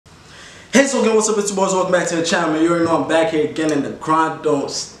Hey, so again, what's up? It's your boys. Welcome back to the channel, man. You already know I'm back here again and the grind don't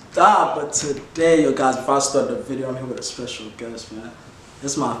stop. But today, yo guys, before I start the video, I'm here with a special guest, man.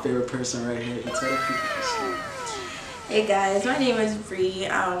 This is my favorite person right here. Hey guys, my name is Bree.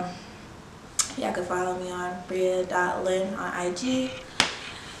 Y'all can follow me on bria.lynn on IG.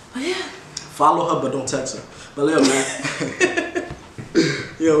 But yeah. Follow her, but don't text her. But yeah, man.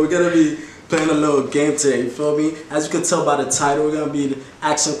 Yo, we're gonna be playing a little game today, you feel me? As you can tell by the title, we're gonna be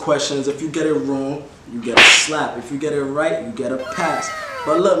asking questions. If you get it wrong, you get a slap. If you get it right, you get a pass.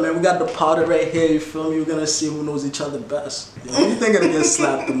 But look, man, we got the powder right here, you feel me? We're gonna see who knows each other best. Yo, who you think gonna get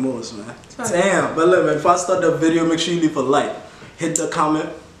slapped the most, man? Damn. But look, man, before I start the video, make sure you leave a like. Hit the comment,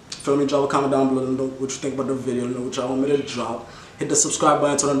 feel me? Drop a comment down below, know what you think about the video, know what y'all want me to drop. Hit the subscribe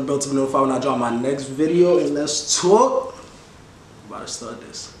button, turn on the bell to be notified when I drop my next video, and let's talk. I'm about to start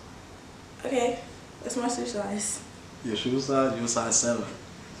this. Okay, what's my shoe size? Your shoe size? You're size 7.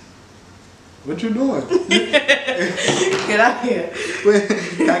 What you doing? Get out here. Wait,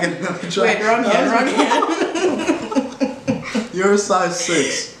 can I get another try? Wait, wrong hand. You're size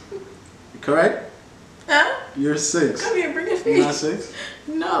 6. Correct? Huh? You're 6. Come here, bring your feet. You're not 6?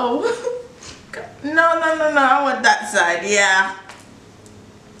 No. No, I want that side, yeah.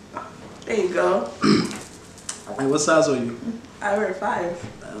 There you go. Hey, what size are you? I wear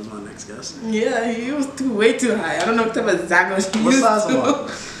 5. That was my next guess. Yeah, he was way too high. I don't know what type of zaggos you What used size to. am I?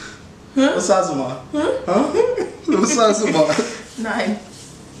 Huh? What size am I? Huh? What size am I? 9.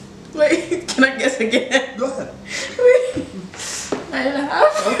 Wait, can I guess again? Go ahead. Wait.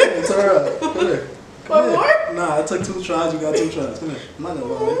 9.5? Okay, it's alright. Come here. One more? Nah, I took 2 tries. You got 2 tries. Come here. I'm not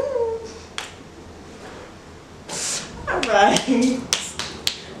gonna lie. Alright.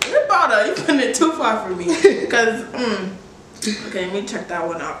 Your powder, you putting it too far for me. Because, okay, let me check that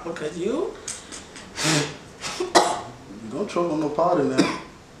one out. Because you don't choke on no powder now.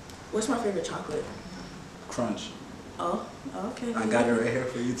 What's my favorite chocolate? Crunch. Oh, okay. I got it right here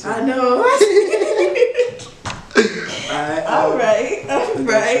for you too. I know. Alright. I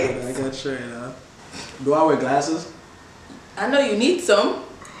got you right now. Do I wear glasses? I know you need some.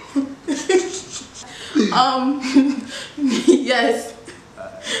 Yes.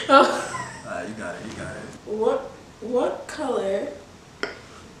 Alright, you got it. What color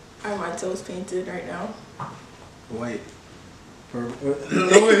are my toes painted right now? White. Purple.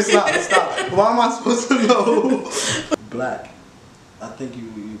 No, wait, stop. Why am I supposed to know? Black. I think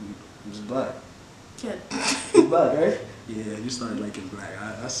you was black. Yeah. You black, right? Yeah, you started liking black.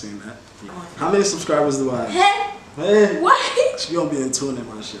 I seen that. Yeah. How many subscribers do I have? Hey. What? You don't be in tune in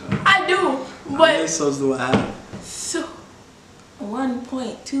my shit. I do. How but many subs do I have? So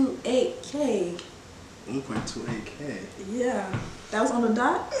 1.28K. 1.28K. Yeah. That was on the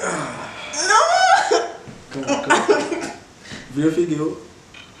dot? No! Come on. Real figure.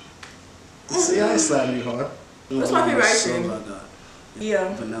 See, I ain't slapping you hard. What's my favorite ice cream?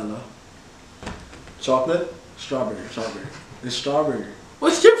 Yeah. Vanilla. Chocolate? Strawberry. It's strawberry.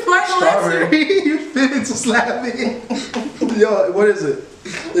 What's your final answer? Strawberry. You fit to slap me. Yo, what is it?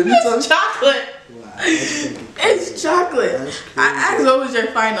 It's chocolate. Wow, it's chocolate. I asked what was your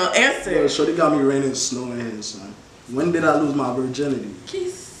final answer. Yo, shorty got me raining and snow in here, son. When did I lose my virginity?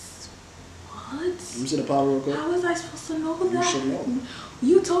 Jeez. What? Let me see the powder real quick. How was I supposed to know that? You should know.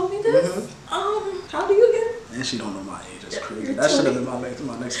 You told me this? How do you get? And she don't know my age. That's crazy. You're That should have 20. been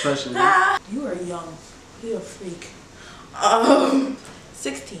my next question. You are young. You're a freak.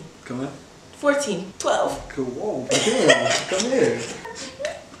 16. Come here. 14. 12. Cool. Whoa, come here.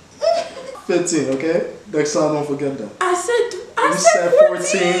 15, okay? Next time, don't forget that. I You said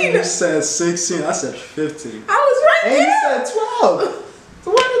 14. You said 16. I said 15. I was right And there. you said 12.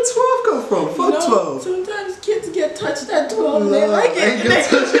 Where did 12 come from? Fuck 12. Sometimes kids get touched at 12 and they like it.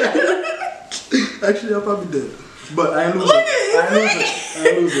 Actually, I probably did. But I ain't lose Look it. at I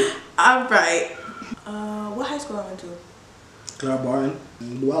ain't lose it. Alright. What high school I went to? Clara Barton.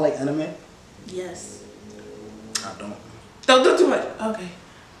 Do I like anime? Yes. I don't. Don't do too much. Okay.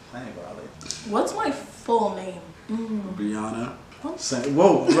 I ain't probably. What's my full name? Brianna.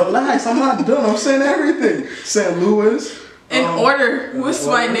 Whoa, relax. I'm not done. I'm saying everything. St. Louis. In order. What's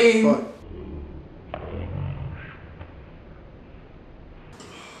my name? Fuck.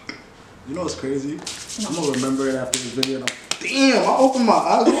 You know what's crazy? I'm gonna remember it after this video. Damn, I opened my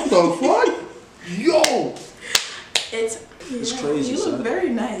eyes. What the fuck? Yo! It's crazy. You look very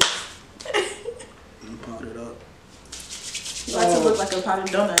nice. I'm powdered up. You like to look like a powdered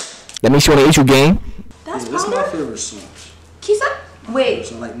donut. That makes you want to eat your game? That's my favorite song. Kisa? Wait.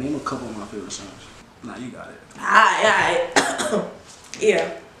 So like, name a couple of my favorite songs. Nah, you got it. Alright.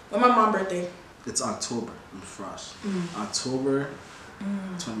 Yeah. When my mom's birthday? It's October. I'm Frost. October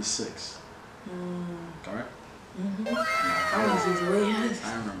 26th. Correct? I was just way ahead.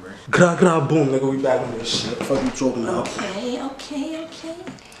 I remember. Gra boom, nigga, we back on this shit. Fuck you talking about? Okay.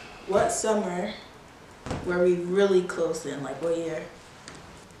 What summer were we really close in? Like what year?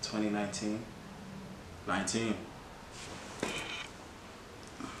 2019. 19.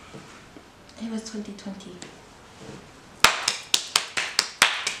 It was 2020.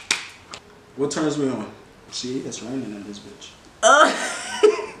 What turns me on? See, it's raining in this bitch.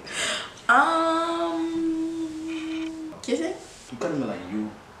 Kissing? You could've been like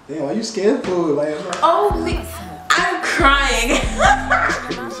you. Damn, why you scared for? Like, Oh, I'm crying.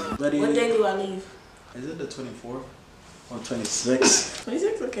 Ready? What day do I leave? Is it the 24th or 26th?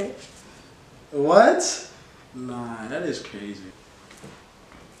 26, okay. What? Nah, that is crazy.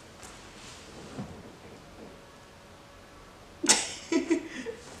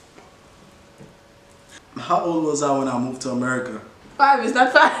 How old was I when I moved to America? 5, is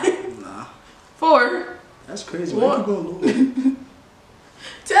that 5? Nah. 4. That's crazy. Why you going low?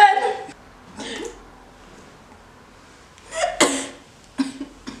 10.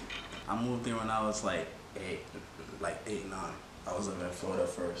 I moved there when I was like 8, 9. I was living in Florida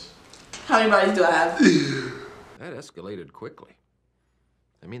first. How many bodies do I have? That escalated quickly.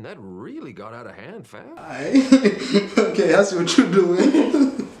 I mean, that really got out of hand fast. Alright. Okay, I see what you're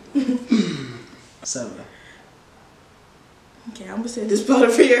doing. 7. Okay, I'm gonna say this powder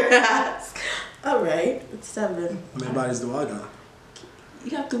for your ass. Alright, it's 7. How many bodies do I got?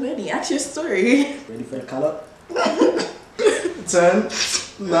 You have too many. Ask your story. Ready for the count up? 10,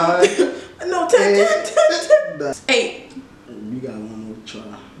 9. No, 10. 8. You got one more to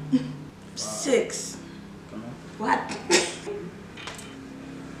try. 6. Come on. What?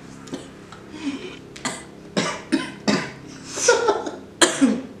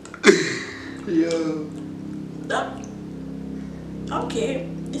 Yo. Okay,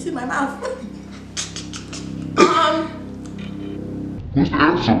 it's in my mouth. What's the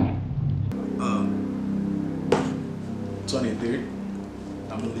answer? 23.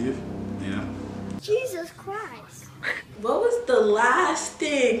 I'm gonna leave. Yeah. Jesus Christ. What was the last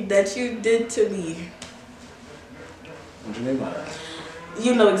thing that you did to me? What do you mean by that?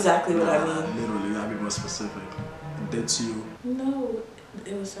 You know exactly what I mean. Literally, you gotta be more specific. Did to you. No,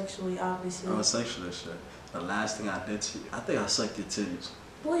 it was sexually, obviously. Oh, sexual shit. The last thing I did to you. I think I sucked your titties.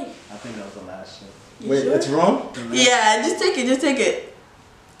 Wait. I think that was the last shit. You Wait, sure? it's wrong? Yeah, just take it.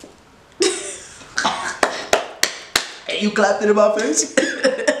 Hey, you clapped it in my face?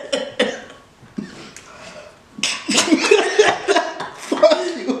 Fuck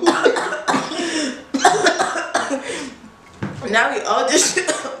you. Now we all just...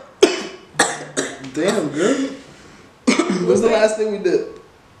 Damn, girl. What's the last thing we did?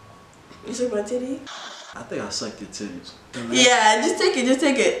 You took my titty? I think I sucked your titties. Yeah, just take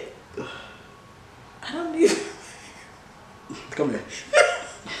it. I don't need... Come here.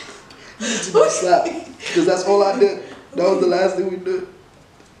 You need to be slapped. Because that's all I did. That was the last thing we did.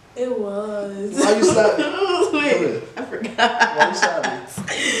 It was. Why you slapped me? Wait, I forgot. Why you slapped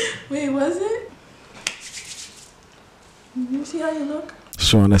me? Wait, was it? You see how you look?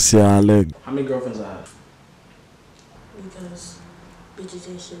 Just wanna see how I look. How many girlfriends I have? Because bitches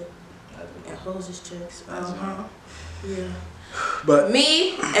ain't shit. And hoes is chicks. Yeah. But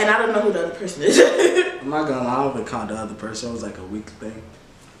me, and I don't know who the other person is. I'm not gonna lie, I don't even count the other person. It was like a week thing.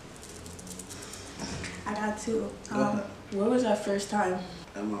 I got 2. Go ahead. What was our first time?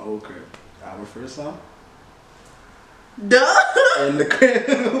 At my old crib. Our first time? Duh! In the crib.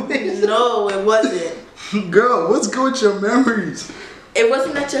 No, it wasn't. Girl, what's good with your memories? It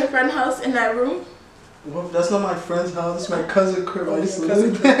wasn't at your friend's house in that room? Well, that's not my friend's house. It's my cousin's crib. I used to Your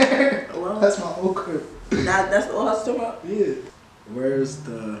cousin's live there. Well, That's my old crib. that's all I was talking about? Yeah. Where's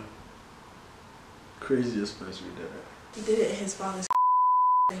the craziest place we did it? He did it in his father's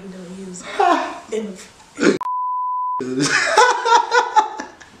that he don't use.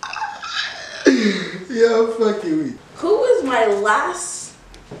 Yo, fuck you. Who was my last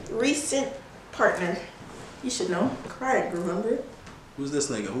recent partner? You should know. Craig, remember? Who's this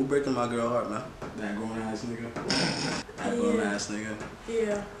nigga? Who breaking my girl heart, man? That grown ass nigga. That grown ass nigga.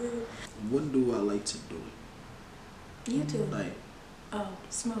 Yeah. What do I like to do? YouTube. Like, Oh,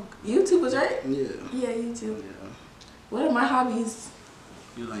 smoke. YouTube was right? yeah. Yeah, YouTube. Yeah. What are my hobbies?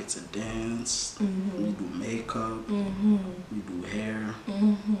 You like to dance. Mm-hmm. You do makeup. Mm-hmm. You do hair.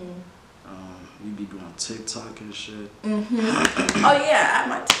 Mm-hmm. We be doing TikTok and shit. Mm-hmm. Oh yeah, I have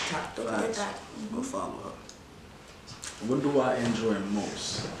my TikTok. Don't forget Facts. that. Go follow her. What do I enjoy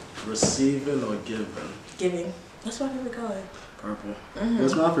most? Receiving or giving? Giving. What's my favorite color? Purple. Mm-hmm.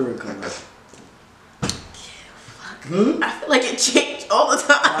 What's my favorite color? Fuck. Hmm? I feel like it changed all the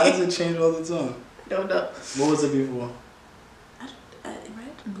time. Why does it change all the time? Don't know. What was it before? Red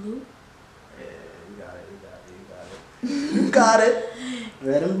and blue. Yeah, you got it. You got it.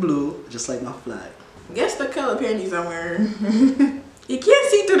 Red and blue, just like my flag. Guess the color panties I'm wearing. You can't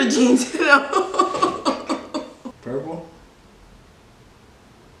see through the jeans, you know. Purple?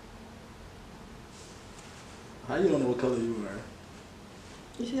 How you don't know what color you wear?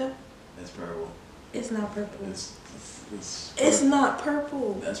 You see that? It's purple. It's not purple. It's not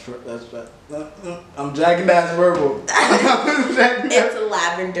purple. That's I'm jacking that's purple. It's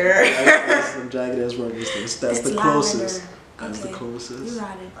lavender. I'm jacking that's purple. That's the closest. That's the closest. You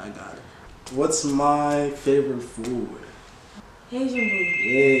got it. I got it. What's my favorite food? Asian food.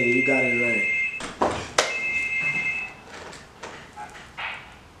 Yeah, you got it right.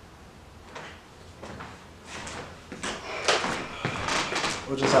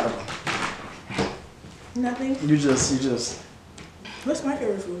 What just happened? Nothing. You just. What's my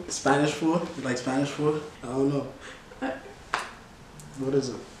favorite food? Spanish food? You like Spanish food? I don't know. What is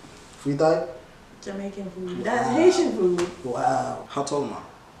it? Frita? Jamaican food. That's Haitian food. Wow. How tall am I?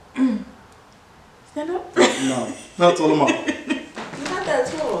 Stand up. No. How tall am I? You're not that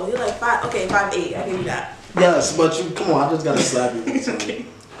tall. You're like 5'8". I give you that. Yes, but you come on. I just gotta slap you. Okay.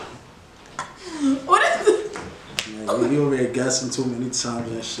 What is this? Man, you over here guessing too many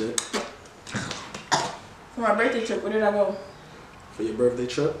times and shit. For my birthday trip, where did I go? For your birthday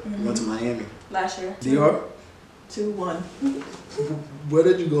trip, you went to Miami. Last year. Dior? 2-1. Where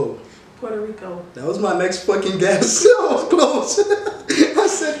did you go? Puerto Rico. That was my next fucking guess. I was close. I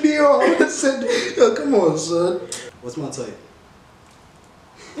said Dior. I said, yo, come on, son. What's my type?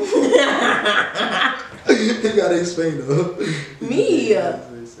 You gotta explain though. Me.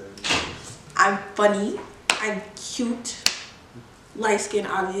 I'm funny. I'm cute. Light skin,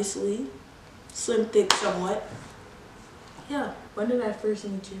 obviously. Slim, thick, somewhat. Yeah. When did I first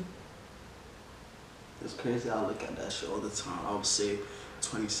meet you? It's crazy. I look at that shit all the time. I would say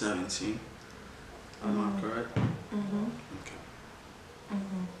 2017. Am I correct? Mm-hmm. Okay.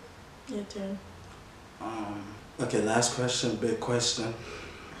 Mm-hmm. Your turn. Okay, last question, big question.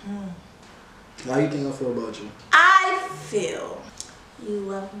 How do you think I feel about you? I feel you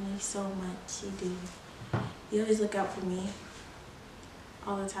love me so much. You do. You always look out for me.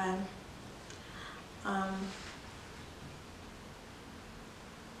 All the time.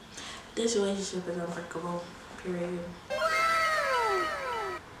 This relationship is unbreakable. Period.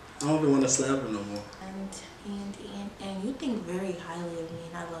 I don't even want to slap her no more. And you think very highly of me,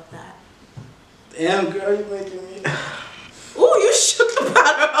 and I love that. Damn, girl, you making me. Ooh, you shook the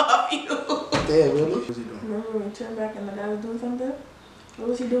powder off you. Damn, really? What was he doing? Remember when we turned back and the guy was doing something? What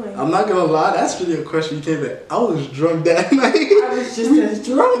was he doing? I'm not gonna lie, that's really a question you came back. I was drunk that night. I was just as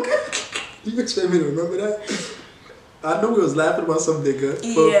drunk. You expect me to remember that? I know we was laughing about some nigga.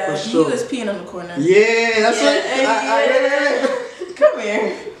 Yeah, for sure. he was peeing in the corner. Yeah, that's it. Yeah. Come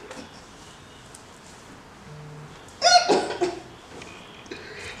here.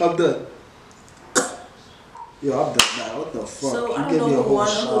 I'm done. Yo, I'm done now. What the fuck? So you I don't gave know me a who whole won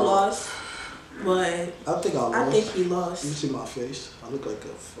or shot. who lost, but I think I lost. I think he lost. You see my face? I look like a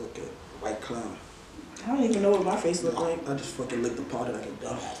fucking white clown. I don't even know what my face looked like. I just fucking licked the powder like a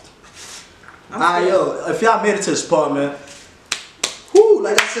dumbass. I'm Alright, still- yo, if y'all made it to this part, man. Whoo,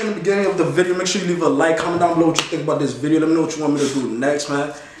 like I said in the beginning of the video, make sure you leave a like, comment down below what you think about this video. Let me know what you want me to do next,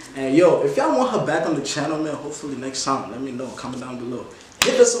 man. And yo, if y'all want her back on the channel, man, hopefully next time, let me know. Comment down below.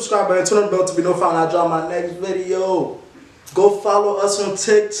 Hit the subscribe button, turn on the bell to be notified when I drop my next video. Go follow us on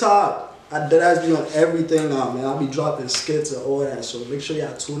TikTok. I deadass be on everything now, man. I'll be dropping skits and all that. So make sure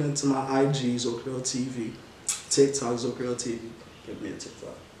y'all tune into my IG, Zoecreoletv. TikTok, Zoecreoletv. Give me a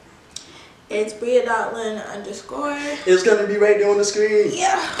TikTok. It's Bria.Lynn_. It's gonna be right there on the screen.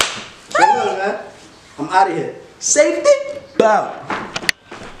 Yeah. So, man, I'm out of here. Safety. Bow.